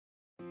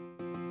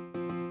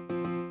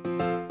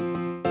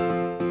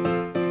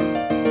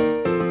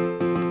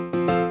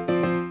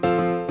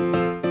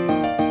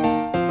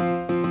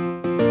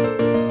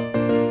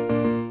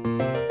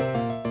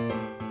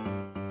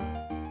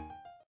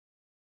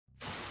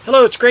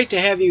Hello, it's great to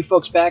have you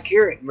folks back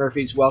here at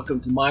Murphy's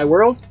Welcome to My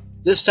World.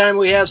 This time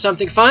we have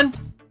something fun.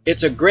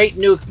 It's a great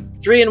new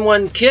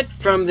 3-in-1 kit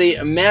from the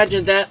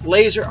Imagine That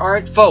Laser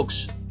Art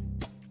folks.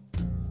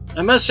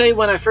 I must say,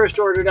 when I first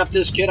ordered up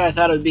this kit, I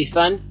thought it would be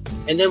fun.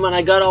 And then when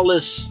I got all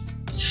this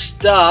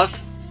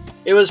stuff,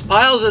 it was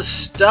piles of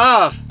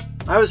stuff.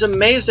 I was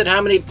amazed at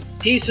how many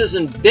pieces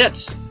and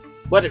bits.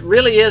 What it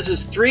really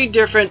is 3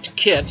 different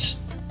kits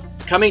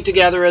coming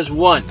together as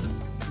one.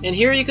 And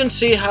here you can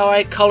see how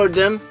I colored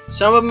them.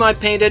 Some of them I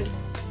painted,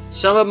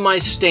 some of them I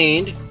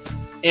stained.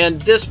 And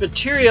this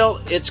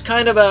material, it's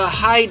kind of a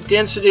high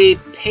density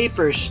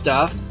paper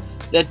stuff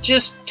that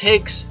just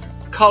takes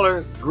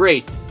color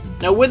great.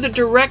 Now with the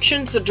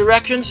directions,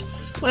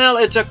 well,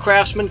 it's a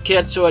Craftsman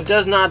kit, so it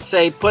does not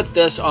say put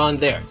this on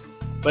there.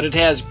 But it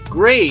has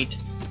great,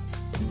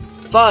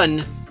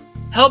 fun,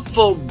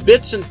 helpful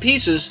bits and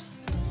pieces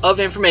of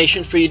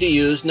information for you to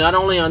use, not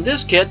only on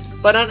this kit,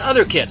 but on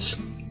other kits.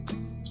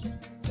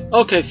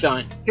 Okay,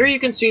 fine. Here you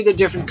can see the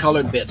different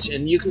colored bits,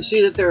 and you can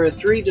see that there are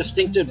 3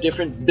 distinctive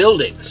different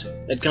buildings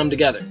that come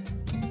together.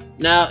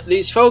 Now,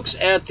 these folks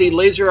at the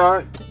Laser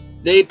Art,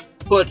 they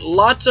put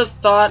lots of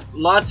thought,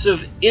 lots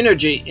of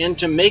energy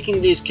into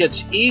making these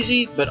kits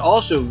easy, but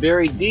also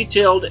very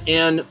detailed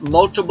and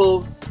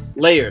multiple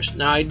layers.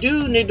 Now, I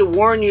do need to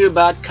warn you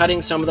about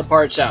cutting some of the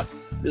parts out.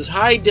 This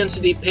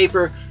high-density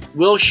paper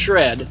will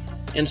shred,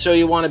 and so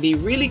you want to be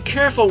really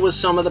careful with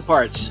some of the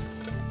parts.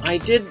 I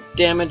did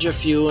damage a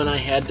few and I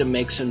had to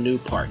make some new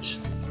parts.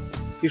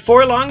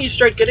 Before long you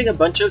start getting a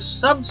bunch of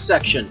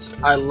subsections.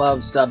 I love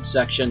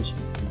subsections.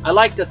 I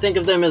like to think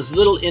of them as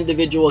little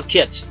individual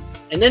kits.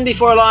 And then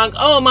before long,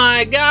 oh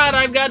my god,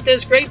 I've got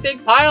this great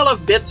big pile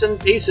of bits and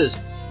pieces.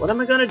 What am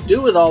I going to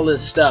do with all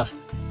this stuff?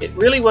 It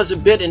really was a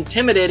bit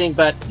intimidating,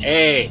 but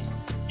hey,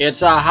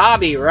 it's a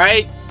hobby,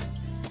 right?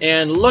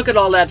 And look at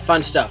all that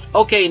fun stuff.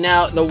 Okay,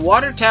 now the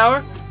water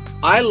tower,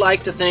 I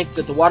like to think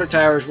that the water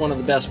tower is one of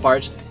the best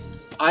parts.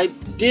 I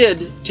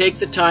did take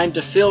the time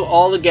to fill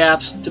all the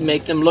gaps to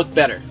make them look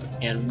better.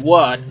 And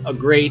what a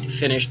great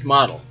finished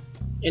model.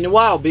 And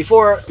wow,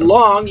 before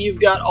long you've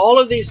got all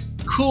of these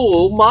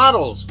cool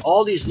models,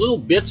 all these little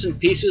bits and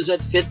pieces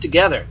that fit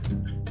together.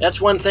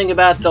 That's one thing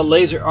about the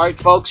Laser Art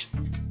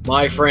folks,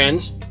 my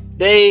friends.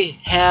 They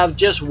have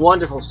just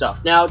wonderful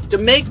stuff. Now, to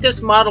make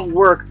this model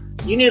work,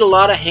 you need a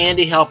lot of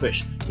handy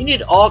helpers. You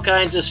need all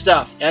kinds of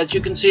stuff. As you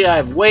can see, I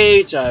have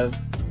weights, I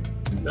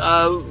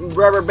have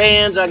rubber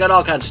bands, I got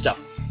all kinds of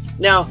stuff.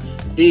 Now,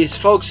 these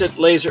folks at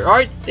Laser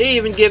Art, they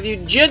even give you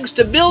jigs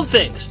to build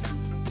things.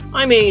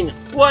 I mean,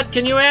 what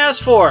can you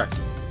ask for?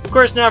 Of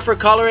course, now for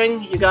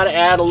coloring, you got to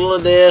add a little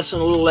of this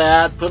and a little of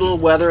that, put a little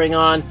weathering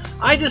on.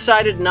 I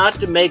decided not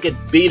to make it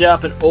beat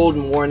up and old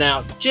and worn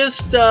out,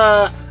 just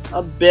a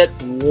bit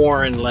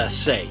worn, let's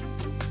say.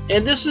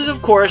 And this is,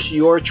 of course,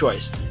 your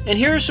choice. And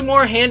here are some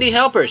more handy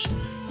helpers.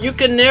 You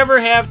can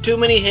never have too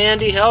many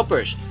handy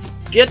helpers.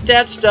 Get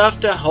that stuff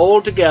to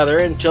hold together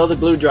until the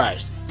glue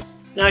dries.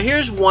 Now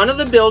here's one of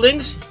the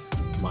buildings,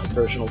 my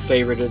personal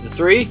favorite of the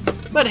 3,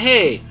 but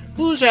hey,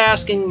 who's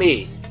asking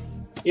me?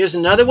 Here's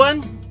another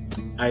one.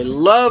 I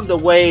love the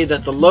way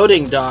that the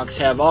loading docks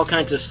have all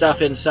kinds of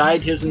stuff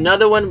inside. Here's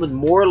another one with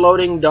more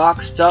loading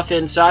dock stuff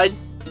inside.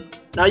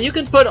 Now you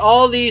can put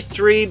all these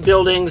 3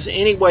 buildings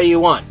any way you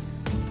want.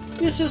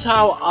 This is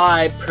how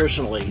I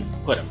personally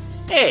put them.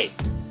 Hey,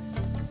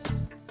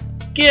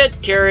 get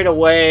carried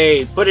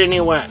away, put it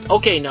anywhere.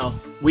 Okay, now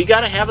we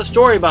got to have a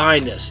story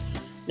behind this.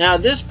 Now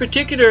this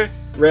particular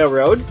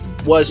railroad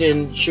was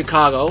in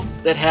Chicago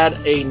that had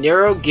a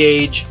narrow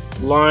gauge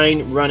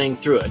line running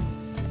through it.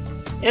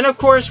 And of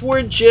course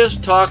we're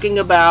just talking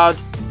about,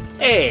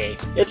 hey,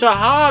 it's a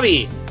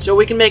hobby, so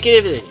we can make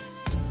anything.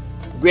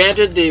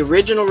 Granted, the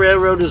original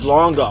railroad is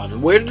long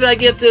gone. Where did I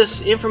get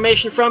this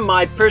information from?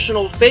 My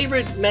personal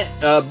favorite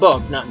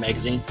book, not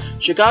magazine,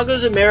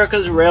 Chicago's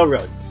America's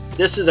Railroad.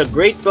 This is a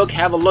great book,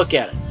 have a look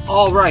at it.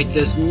 Alright,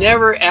 this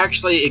never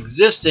actually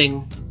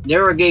existing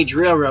narrow gauge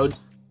railroad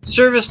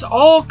serviced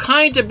all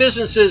kinds of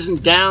businesses in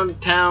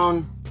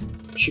downtown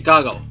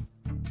Chicago.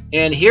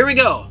 And here we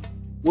go.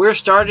 We're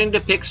starting to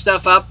pick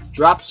stuff up,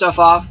 drop stuff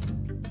off.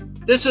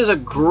 This is a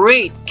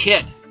great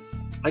kit.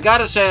 I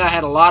gotta say I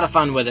had a lot of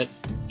fun with it,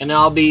 and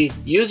I'll be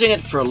using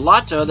it for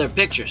lots of other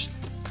pictures.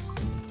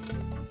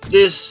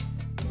 This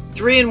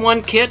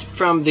 3-in-1 kit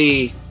from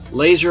the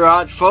Laser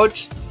Art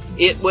folks,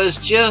 it was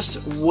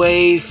just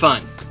way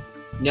fun.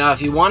 Now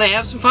if you want to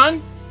have some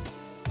fun,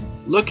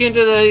 look into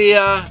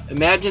the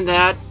Imagine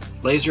That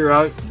Laser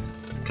Art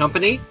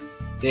company.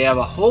 They have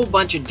a whole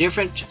bunch of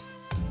different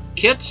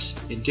kits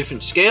in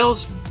different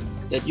scales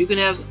that you can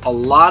have a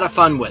lot of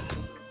fun with.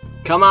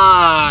 Come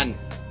on!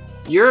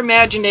 Your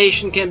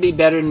imagination can be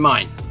better than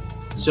mine.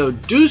 So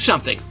do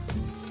something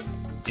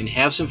and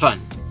have some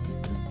fun.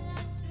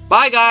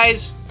 Bye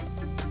guys!